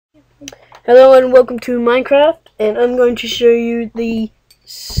Hello and welcome to Minecraft, and I'm going to show you the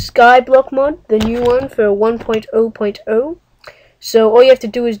Skyblock mod, the new one for 1.0.0. So all you have to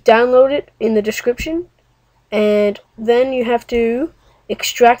do is download it in the description, and then you have to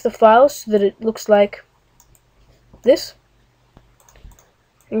extract the file so that it looks like this.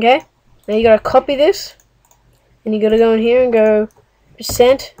 Okay, now you gotta copy this, and you gotta go in here and go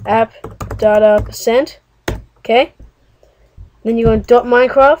 %appdata%. Okay. Then you go in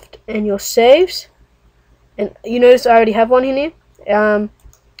 .minecraft and your saves, and you notice I already have one in here. Then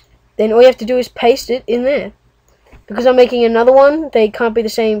all you have to do is paste it in there. Because I'm making another one, they can't be the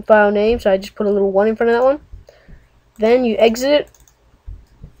same file name, so I just put a little 1 in front of that one. Then you exit it,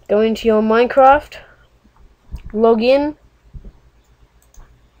 go into your Minecraft, log in,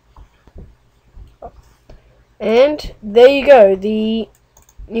 and there you go, the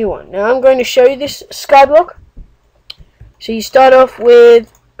new one. Now I'm going to show you this skyblock. So you start off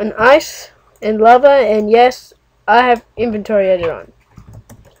with an ice and lava, and yes, I have inventory editor on.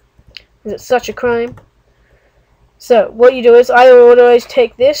 Is it such a crime? So what you do is, I would always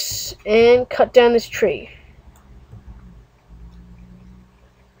take this and cut down this tree.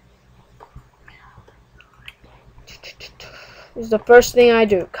 This is the first thing I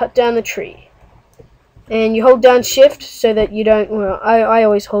do, cut down the tree. And you hold down shift so that you don't, well, I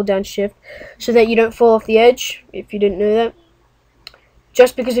always hold down shift so that you don't fall off the edge, if you didn't know that.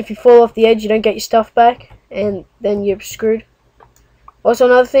 Just because if you fall off the edge you don't get your stuff back, and then you're screwed. Also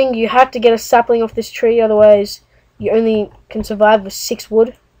another thing, you have to get a sapling off this tree, otherwise you only can survive with 6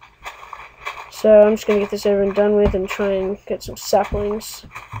 wood. So I'm just going to get this over and done with and try and get some saplings.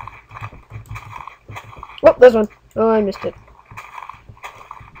 Oh, there's one. Oh, I missed it.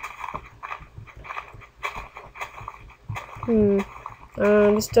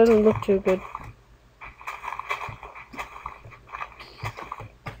 This doesn't look too good.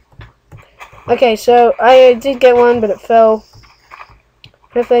 Okay, so I did get one, but it fell.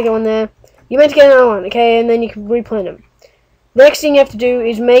 Hopefully I get one there. You meant to get another one, okay, and then you can replant them. The next thing you have to do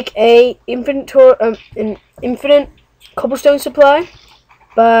is make an infinite cobblestone supply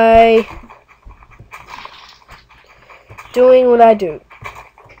by doing what I do.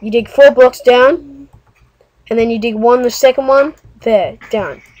 You dig 4 blocks down, and then you dig the second one, there,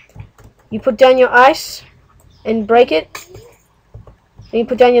 down. You put down your ice and break it. Then you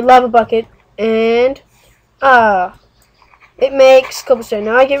put down your lava bucket, and it makes cobblestone.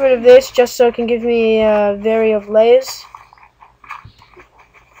 Now I get rid of this just so it can give me a vary of layers.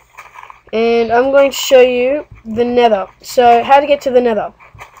 And I'm going to show you the Nether. So how to get to the Nether.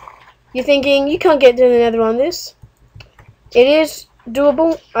 You're thinking you can't get to the Nether on this. It is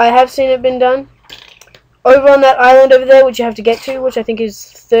doable. I have seen it been done. Over on that island over there, which you have to get to, which I think is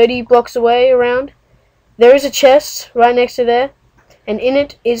 30 blocks away around, there is a chest right next to there, and in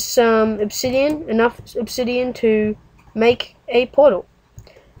it is some obsidian, enough obsidian to make a portal.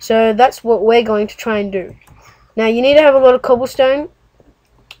 So that's what we're going to try and do. Now you need to have a lot of cobblestone.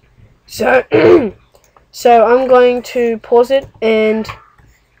 So so I'm going to pause it, and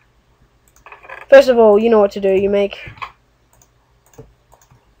first of all, you know what to do. You make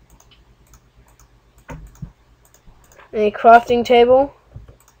a crafting table,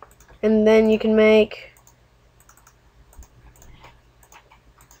 and then you can make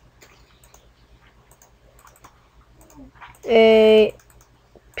a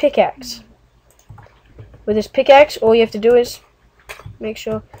pickaxe. With this pickaxe, all you have to do is make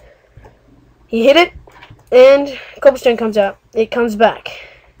sure you hit it, and cobblestone comes out. It comes back.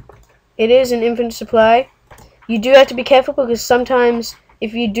 It is an infinite supply. You do have to be careful, because sometimes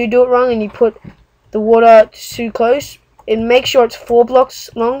if you do it wrong and you put the water too close, it makes sure it's 4 blocks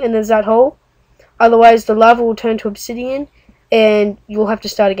long and there's that hole. Otherwise the lava will turn to obsidian and you'll have to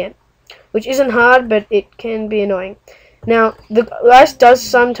start again, which isn't hard, but it can be annoying. Now the ice does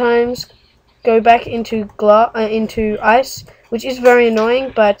sometimes go back into ice, which is very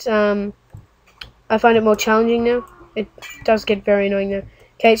annoying, but I find it more challenging now. It does get very annoying now.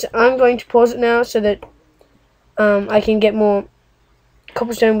 Okay, so I'm going to pause it now so that I can get more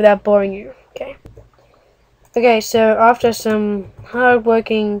cobblestone without boring you. Okay, so after some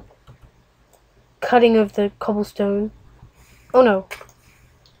hard-working cutting of the cobblestone, oh no,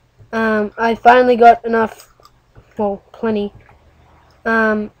 I finally got enough, well, plenty,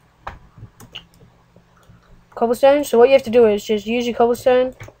 cobblestone. So what you have to do is just use your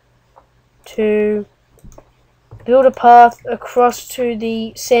cobblestone to build a path across to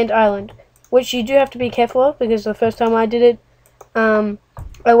the sand island, which you do have to be careful of, because the first time I did it, I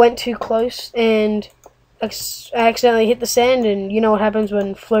went too close and I accidentally hit the sand, and you know what happens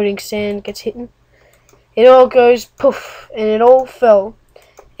when floating sand gets hit. It all goes poof, and it all fell.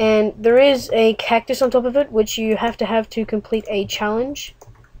 And there is a cactus on top of it, which you have to complete a challenge.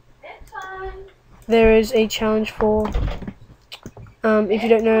 There is a challenge for, if you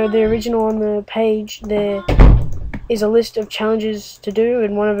don't know, the original on the page, there is a list of challenges to do,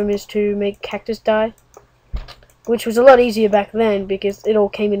 and one of them is to make cactus die, which was a lot easier back then because it all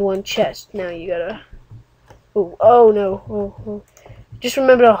came in one chest. Now you gotta, oh no, just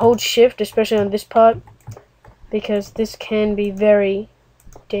remember to hold shift, especially on this part, because this can be very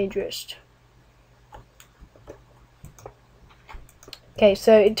dangerous. Okay,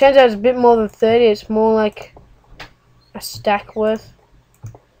 so it turns out it's a bit more than 30. It's more like a stack worth.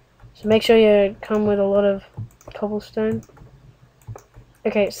 So make sure you come with a lot of cobblestone.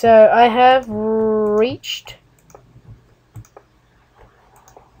 Okay, so I have reached,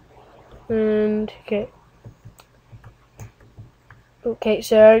 and okay,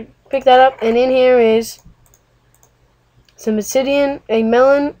 so pick that up, and in here is some obsidian, a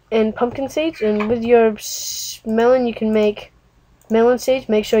melon, and pumpkin seeds. And with your melon you can make melon seeds.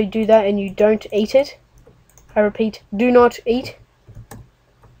 Make sure you do that and you don't eat it. I repeat, do not eat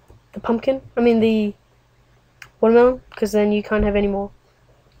the pumpkin, the watermelon, because then you can't have any more.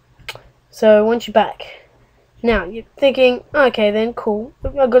 So once you're back, now you're thinking, okay then, cool,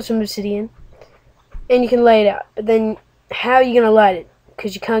 I've got some obsidian, and you can lay it out. But then how are you going to light it?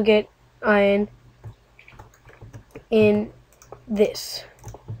 Because you can't get iron in this.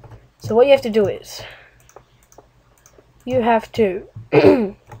 So what you have to do is, you have to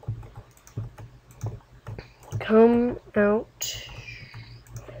come out,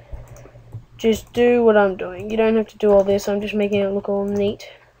 just do what I'm doing. You don't have to do all this, I'm just making it look all neat.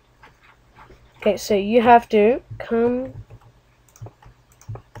 Okay, so you have to come,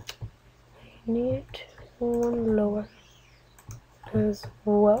 need one lower as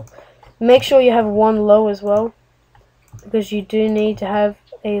well. Make sure you have one low as well, because you do need to have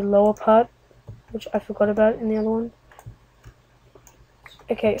a lower part, which I forgot about in the other one.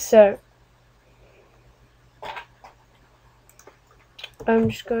 Okay, so I'm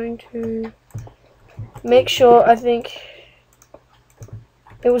just going to make sure. I think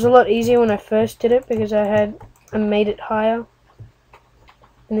it was a lot easier when I first did it because I made it higher.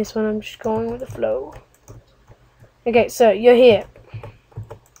 And this one I'm just going with the flow. Okay, so you're here.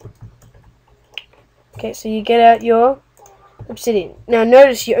 Okay, so you get out your obsidian. Now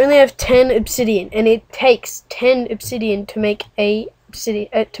notice you only have 10 obsidian, and it takes 10 obsidian to make a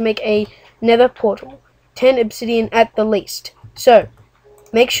nether portal. 10 obsidian at the least. So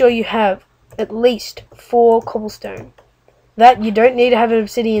make sure you have at least 4 cobblestone. That you don't need to have an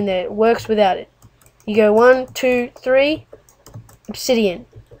obsidian there. It works without it. You go 1, 2, 3 obsidian.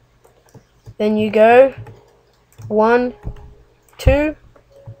 Then you go 1, 2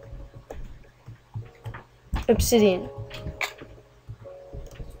 obsidian.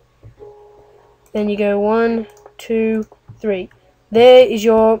 Then you go 1, 2, 3. There is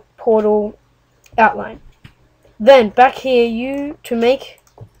your portal outline. Then back here, to make,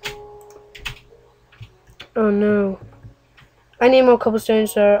 oh no, I need more cobblestone,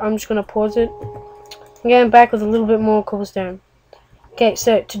 so I'm just gonna pause it. I'm getting back with a little bit more cobblestone. Okay,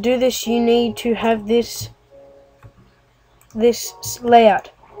 so to do this you need to have this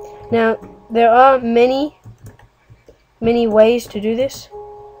layout. Now there are many ways to do this,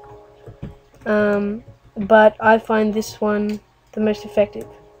 but I find this one the most effective.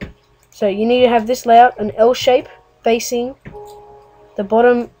 So you need to have this layout, an L shape facing the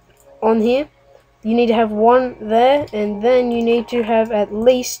bottom on here. You need to have one there, and then you need to have at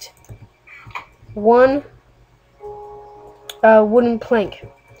least one wooden plank.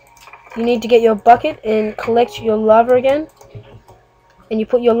 You need to get your bucket and collect your lava again, and you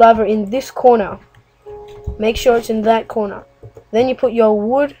put your lava in this corner. Make sure it's in that corner. Then you put your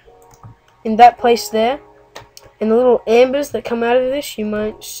wood in that place there, and the little ambers that come out of this you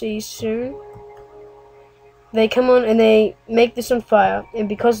might see soon. They come on and they make this on fire, and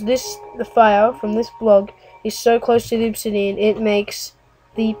because the fire from this block is so close to the obsidian, it makes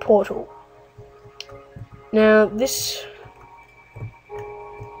the portal. Now this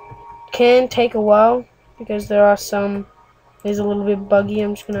can take a while because it's a little bit buggy.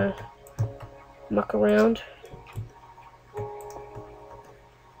 I'm just gonna muck around.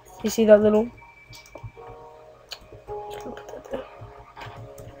 You see that little? Just gonna put that there.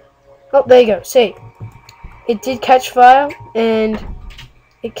 Oh, there you go. See, it did catch fire and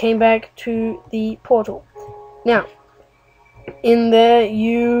it came back to the portal. Now, in there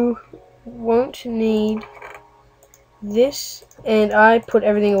you won't need this, and I put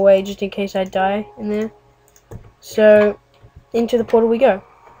everything away just in case I die in there. So into the portal we go.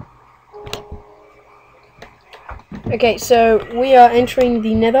 Okay, so we are entering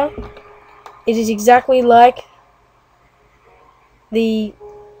the Nether. It is exactly like the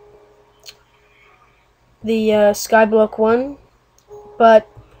Skyblock 1, but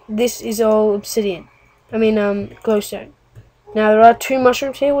this is all obsidian. I mean, glowstone. Now there are 2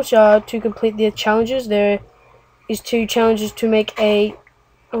 mushrooms here, which are to complete the challenges. There is 2 challenges to make a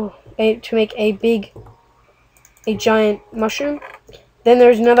giant mushroom. Then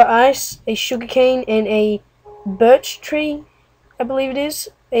there is another ice, a sugarcane, and a birch tree. I believe it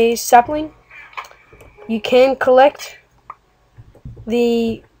is a sapling. You can collect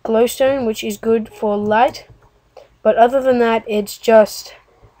the glowstone, which is good for light, but other than that, it's just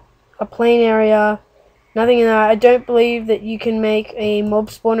a plain area. Nothing in that. I don't believe that you can make a mob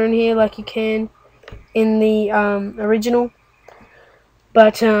spawner in here like you can in the original.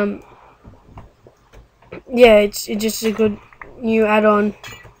 But yeah, it's just a good new add-on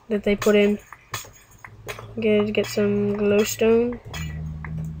that they put in. Get some glowstone.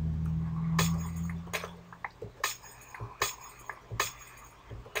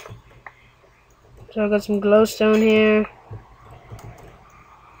 So I've got some glowstone here.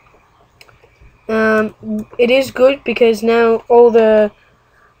 It is good because now all the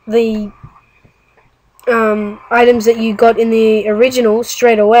items that you got in the original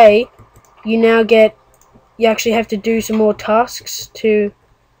straight away, you actually have to do some more tasks to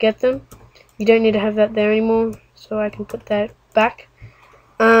get them. You don't need to have that there anymore, so I can put that back.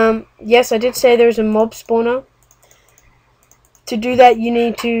 Yes, I did say there's a mob spawner. To do that, you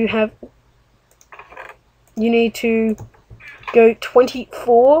need to go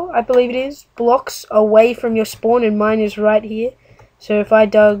 24, I believe it is, blocks away from your spawn, and mine is right here. So if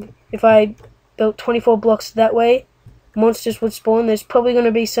I built 24 blocks that way, monsters would spawn. There's probably going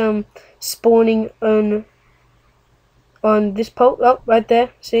to be some spawning on this pole. Oh, right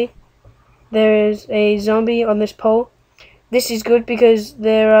there, see? There is a zombie on this pole. This is good because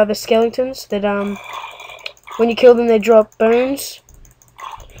there are the skeletons that when you kill them they drop bones,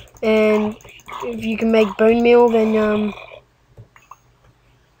 and if you can make bone meal,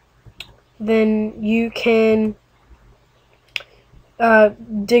 then you can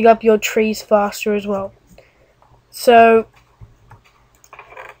dig up your trees faster as well. So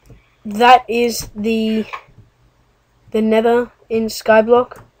that is the Nether in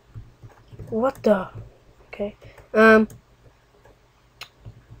Skyblock. What the? Okay.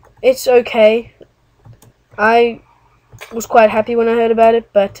 It's okay. I was quite happy when I heard about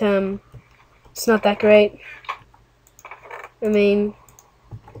it, but it's not that great. I mean,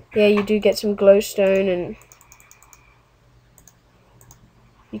 yeah, you do get some glowstone, and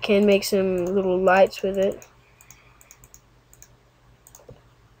you can make some little lights with it.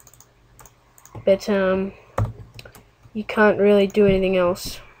 But you can't really do anything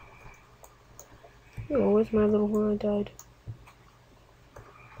else. Oh, where's my little one? I died.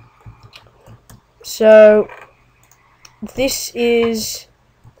 So this is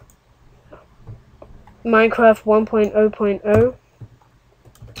Minecraft 1.0.0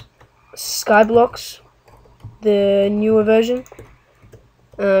 Skyblocks, the newer version.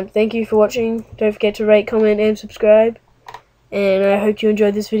 Thank you for watching. Don't forget to rate, comment, and subscribe. And I hope you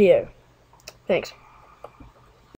enjoyed this video. Thanks.